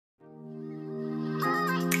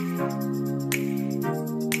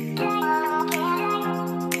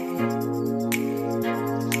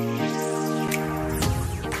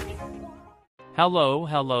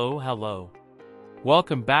Hello.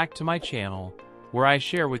 Welcome back to my channel, where I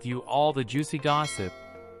share with you all the juicy gossip,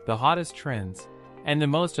 the hottest trends, and the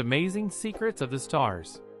most amazing secrets of the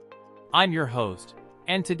stars. I'm your host,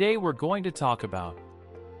 and today we're going to talk about...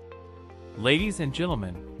 Ladies and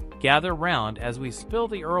gentlemen, gather round as we spill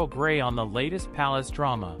the Earl Grey on the latest palace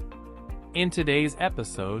drama. In today's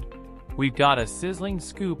episode, we've got a sizzling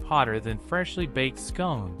scoop hotter than freshly baked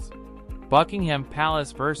scones. Buckingham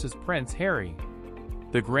Palace versus Prince Harry.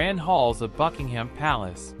 The grand halls of Buckingham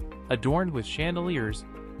Palace, adorned with chandeliers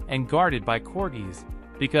and guarded by corgis,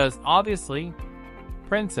 because obviously,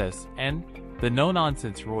 Princess and the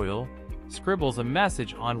no-nonsense royal scribbles a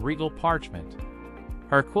message on regal parchment.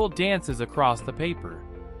 Her quill dances across the paper,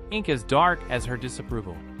 ink as dark as her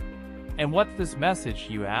disapproval. And what's this message,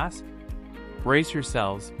 you ask? Brace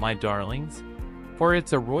yourselves, my darlings, for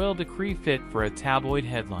it's a royal decree fit for a tabloid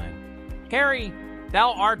headline. Harry,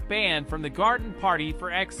 thou art banned from the garden party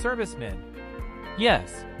for ex-servicemen.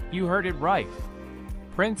 Yes, you heard it right.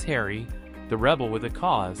 Prince Harry, the rebel with a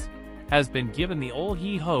cause, has been given the old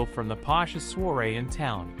hee-ho from the poshest soiree in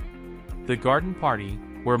town. The garden party,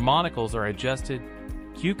 where monocles are adjusted,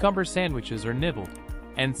 cucumber sandwiches are nibbled,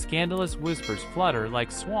 and scandalous whispers flutter like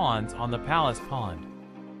swans on the palace pond.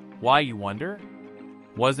 Why, you wonder?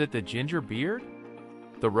 Was it the ginger beard?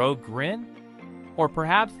 The rogue grin? Or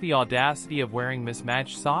perhaps the audacity of wearing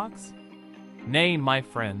mismatched socks? Nay, my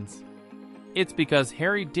friends. It's because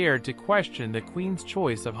Harry dared to question the Queen's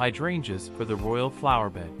choice of hydrangeas for the royal flower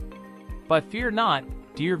bed. But fear not,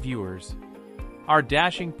 dear viewers. Our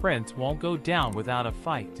dashing prince won't go down without a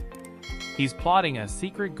fight. He's plotting a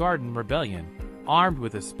secret garden rebellion, armed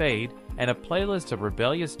with a spade and a playlist of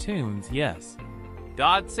rebellious tunes, yes.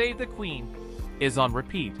 God Save the Queen is on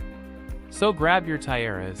repeat. So grab your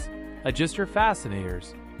tiaras, adjust your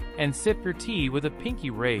fascinators, and sip your tea with a pinky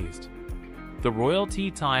raised. The Royal Tea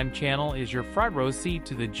Time channel is your front row seat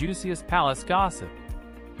to the juiciest palace gossip.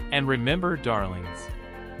 And remember, darlings,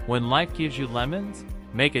 when life gives you lemons,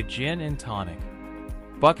 make a gin and tonic.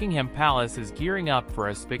 Buckingham Palace is gearing up for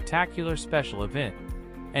a spectacular special event,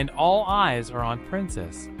 and all eyes are on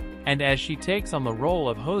Princess, and as she takes on the role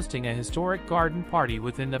of hosting a historic garden party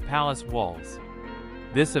within the palace walls.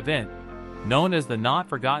 This event, known as the Not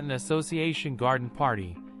Forgotten Association Garden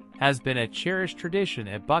Party, has been a cherished tradition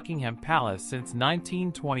at Buckingham Palace since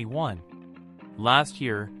 1921. Last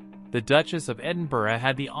year, the Duchess of Edinburgh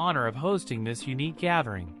had the honor of hosting this unique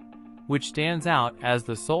gathering, which stands out as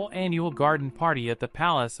the sole annual garden party at the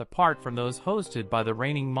palace apart from those hosted by the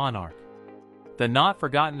reigning monarch. The Not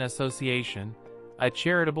Forgotten Association, a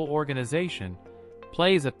charitable organization,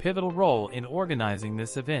 plays a pivotal role in organizing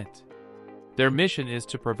this event. Their mission is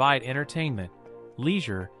to provide entertainment,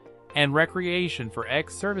 leisure, and recreation for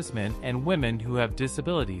ex-servicemen and women who have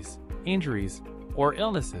disabilities, injuries, or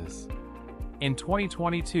illnesses. In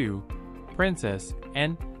 2022, Princess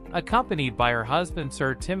Anne, accompanied by her husband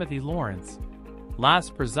Sir Timothy Lawrence,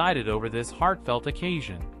 last presided over this heartfelt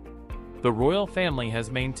occasion. The royal family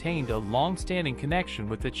has maintained a long-standing connection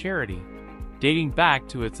with the charity, dating back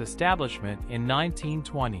to its establishment in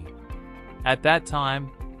 1920. At that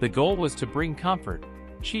time, the goal was to bring comfort,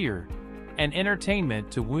 cheer, and entertainment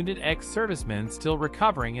to wounded ex-servicemen still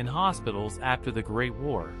recovering in hospitals after the Great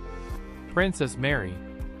War. Princess Mary,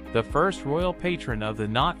 the first royal patron of the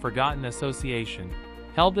Not Forgotten Association,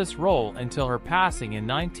 held this role until her passing in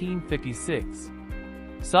 1956.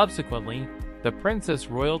 Subsequently, the Princess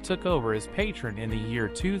Royal took over as patron in the year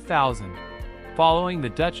 2000, following the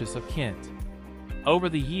Duchess of Kent. Over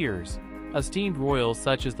the years, esteemed royals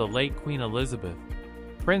such as the late Queen Elizabeth,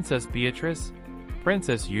 Princess Beatrice,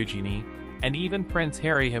 Princess Eugenie, and even Prince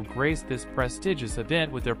Harry have graced this prestigious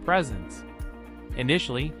event with their presence.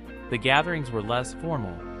 Initially, the gatherings were less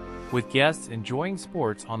formal, with guests enjoying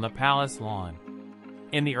sports on the palace lawn.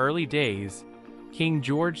 In the early days, King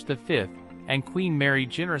George V and Queen Mary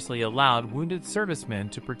generously allowed wounded servicemen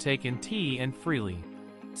to partake in tea and freely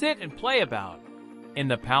sit and play about in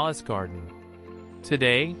the palace garden.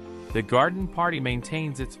 Today, the garden party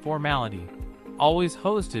maintains its formality, always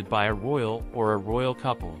hosted by a royal or a royal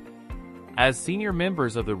couple. As senior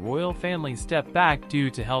members of the royal family step back due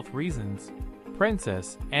to health reasons,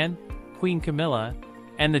 Princess Anne, Queen Camilla,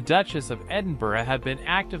 and the Duchess of Edinburgh have been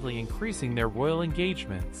actively increasing their royal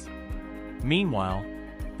engagements. Meanwhile,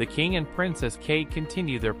 the King and Princess Kate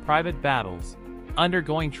continue their private battles,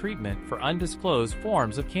 undergoing treatment for undisclosed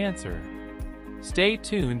forms of cancer. Stay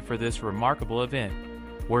tuned for this remarkable event,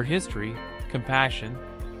 where history, compassion,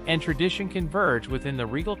 and tradition converge within the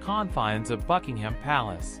regal confines of Buckingham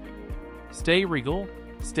Palace. Stay regal,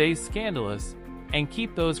 stay scandalous, and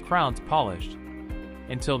keep those crowns polished.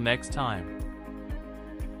 Until next time.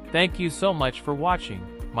 Thank you so much for watching,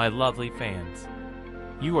 my lovely fans.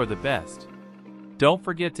 You are the best. Don't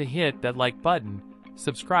forget to hit that like button,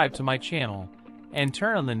 subscribe to my channel, and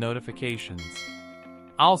turn on the notifications.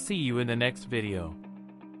 I'll see you in the next video.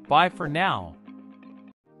 Bye for now.